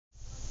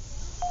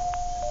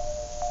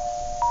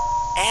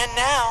And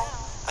now,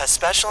 a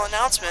special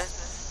announcement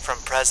from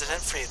President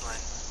Friedland.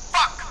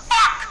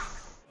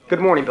 Good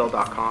morning,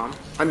 Bill.com.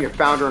 I'm your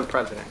founder and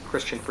president,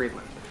 Christian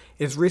Friedland.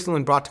 It has recently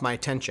been brought to my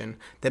attention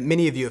that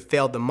many of you have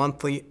failed the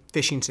monthly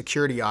phishing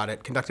security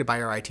audit conducted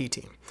by our IT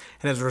team.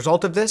 And as a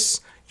result of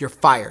this, you're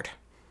fired.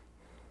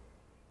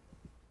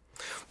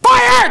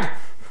 Fired!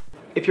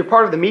 If you're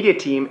part of the media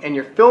team and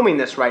you're filming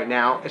this right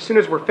now, as soon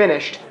as we're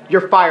finished,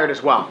 you're fired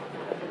as well.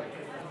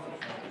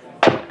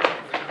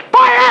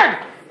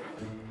 Fired!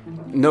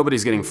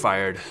 Nobody's getting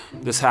fired.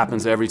 This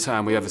happens every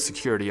time we have a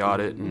security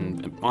audit,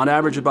 and on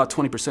average about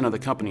 20% of the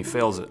company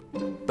fails it.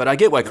 But I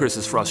get why Chris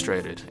is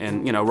frustrated,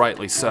 and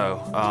rightly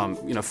so.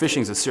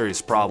 Phishing is a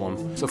serious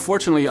problem. So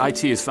fortunately, IT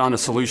has found a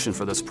solution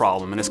for this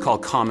problem, and it's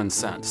called common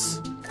sense.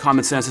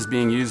 Common sense is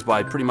being used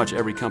by pretty much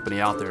every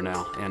company out there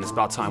now, and it's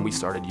about time we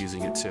started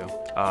using it too.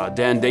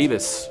 Dan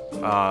Davis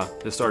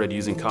has started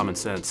using common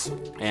sense,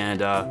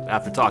 and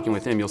after talking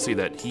with him, you'll see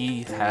that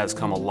he has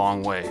come a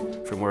long way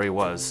from where he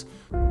was.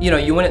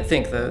 You wouldn't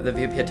think the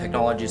VP of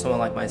technology, someone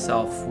like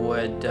myself,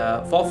 would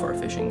fall for a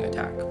phishing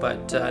attack,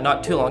 but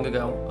not too long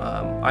ago,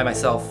 I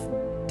myself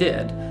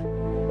did.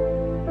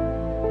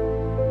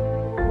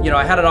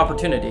 I had an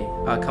opportunity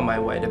come my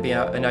way to be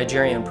a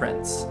Nigerian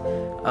prince.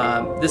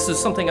 This is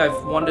something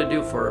I've wanted to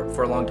do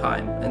for a long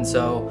time, and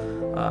so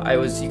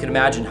you can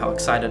imagine how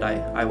excited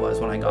I was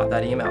when I got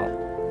that email.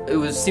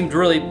 It seemed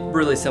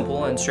really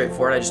simple and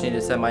straightforward. I just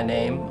needed to send my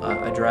name,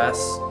 address,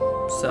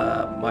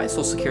 my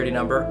social security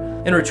number.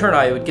 In return,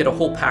 I would get a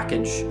whole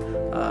package.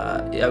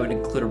 I would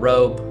include a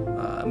robe,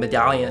 a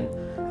medallion,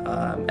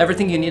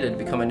 everything you needed to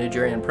become a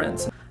Nigerian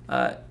prince.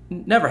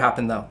 Never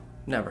happened though,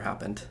 never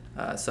happened.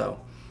 So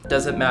it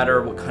doesn't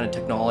matter what kind of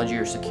technology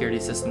or security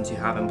systems you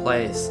have in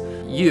place.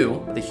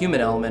 You, the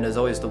human element, is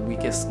always the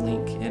weakest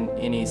link in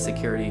any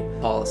security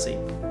policy.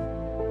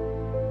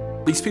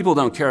 These people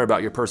don't care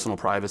about your personal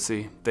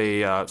privacy.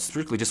 They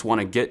strictly just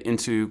want to get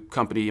into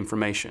company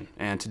information.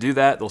 And to do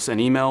that, they'll send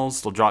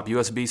emails, they'll drop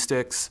USB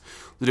sticks,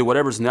 they'll do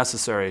whatever's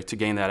necessary to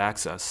gain that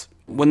access.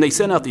 When they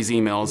send out these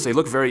emails, they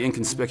look very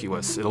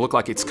inconspicuous. It'll look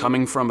like it's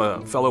coming from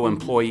a fellow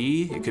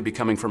employee, it could be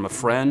coming from a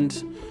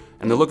friend,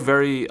 and they look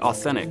very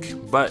authentic.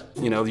 But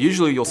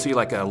usually you'll see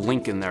like a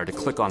link in there to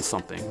click on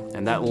something,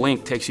 and that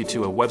link takes you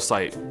to a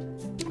website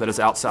that is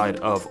outside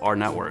of our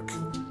network.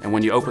 And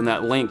when you open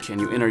that link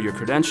and you enter your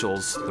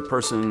credentials, the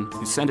person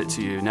who sent it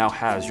to you now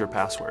has your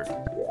password.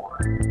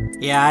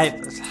 Yeah, I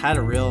had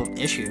a real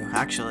issue,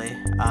 actually.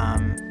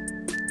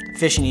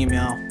 Phishing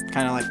email,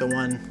 kind of like the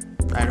one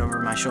right over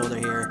my shoulder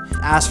here.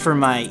 Asked for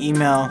my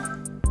email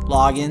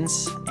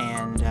logins,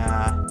 and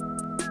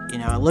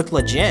it looked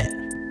legit.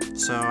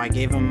 So I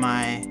gave them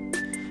my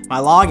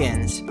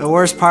logins. The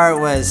worst part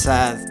was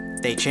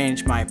they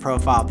changed my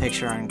profile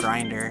picture on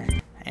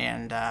Grindr,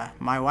 and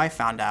my wife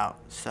found out,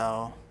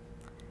 so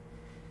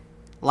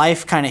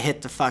life kind of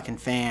hit the fucking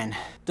fan.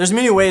 There's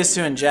many ways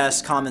to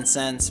ingest common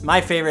sense.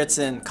 My favorite's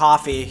in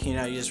coffee. You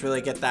just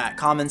really get that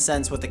common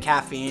sense with the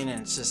caffeine,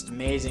 and it's just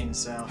amazing.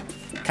 So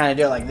kind of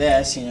do it like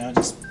this,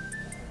 just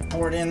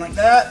pour it in like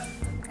that.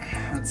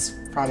 That's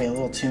probably a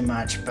little too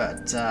much,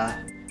 but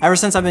ever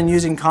since I've been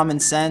using common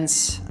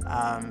sense,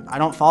 I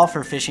don't fall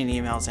for phishing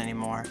emails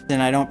anymore.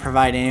 And I don't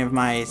provide any of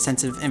my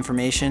sensitive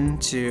information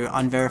to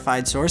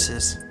unverified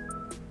sources.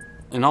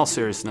 In all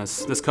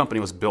seriousness, this company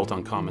was built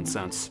on common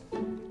sense.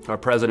 Our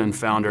president and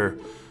founder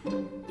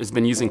has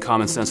been using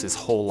common sense his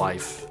whole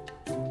life,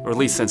 or at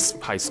least since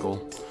high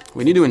school.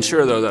 We need to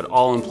ensure, though, that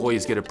all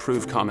employees get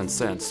approved common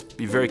sense.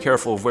 Be very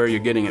careful of where you're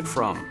getting it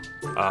from.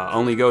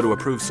 Only go to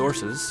approved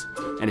sources.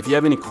 And if you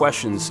have any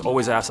questions,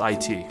 always ask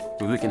IT.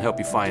 We can help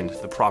you find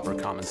the proper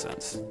common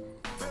sense.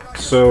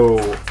 So,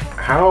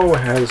 how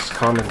has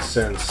common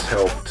sense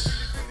helped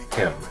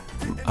him?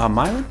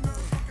 Myron?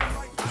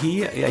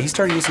 He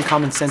started using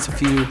common sense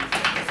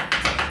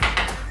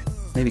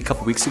maybe a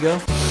couple weeks ago.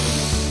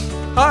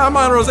 Hi, I'm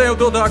on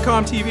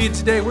RoseoBill.com TV, and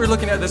today we're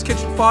looking at this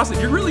kitchen faucet.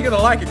 You're really gonna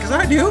like it, because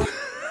I do.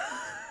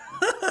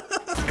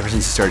 Ever since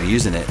he started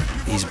using it,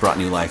 he's brought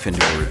new life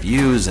into our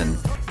reviews, and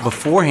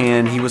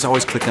beforehand, he was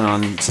always clicking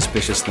on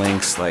suspicious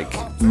links, like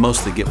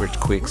mostly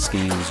get-rich-quick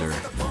schemes or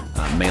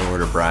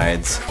mail-order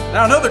brides.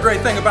 Now, another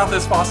great thing about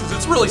this faucet is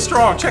it's really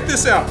strong. Check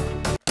this out.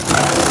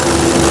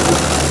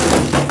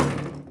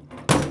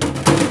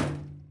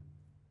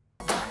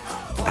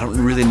 I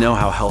don't really know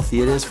how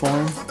healthy it is for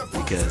him,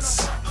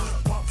 because,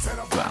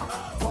 well,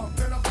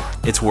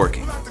 it's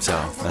working, so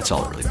that's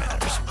all that really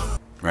matters,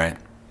 right?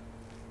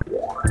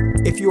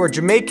 If you are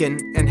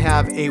Jamaican and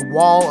have a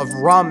wall of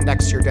rum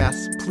next to your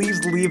desk,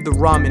 please leave the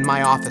rum in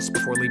my office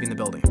before leaving the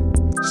building.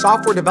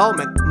 Software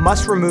development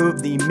must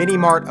remove the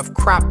mini-mart of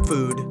crap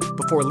food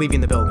before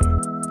leaving the building.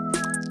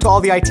 To all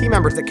the IT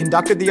members that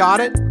conducted the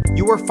audit,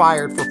 you were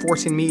fired for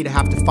forcing me to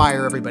have to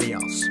fire everybody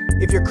else.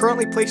 If you're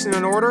currently placing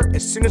an order,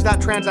 as soon as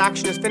that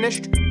transaction is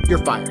finished,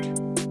 you're fired.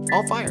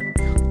 All fired.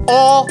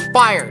 All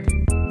fired.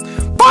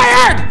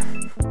 Fired!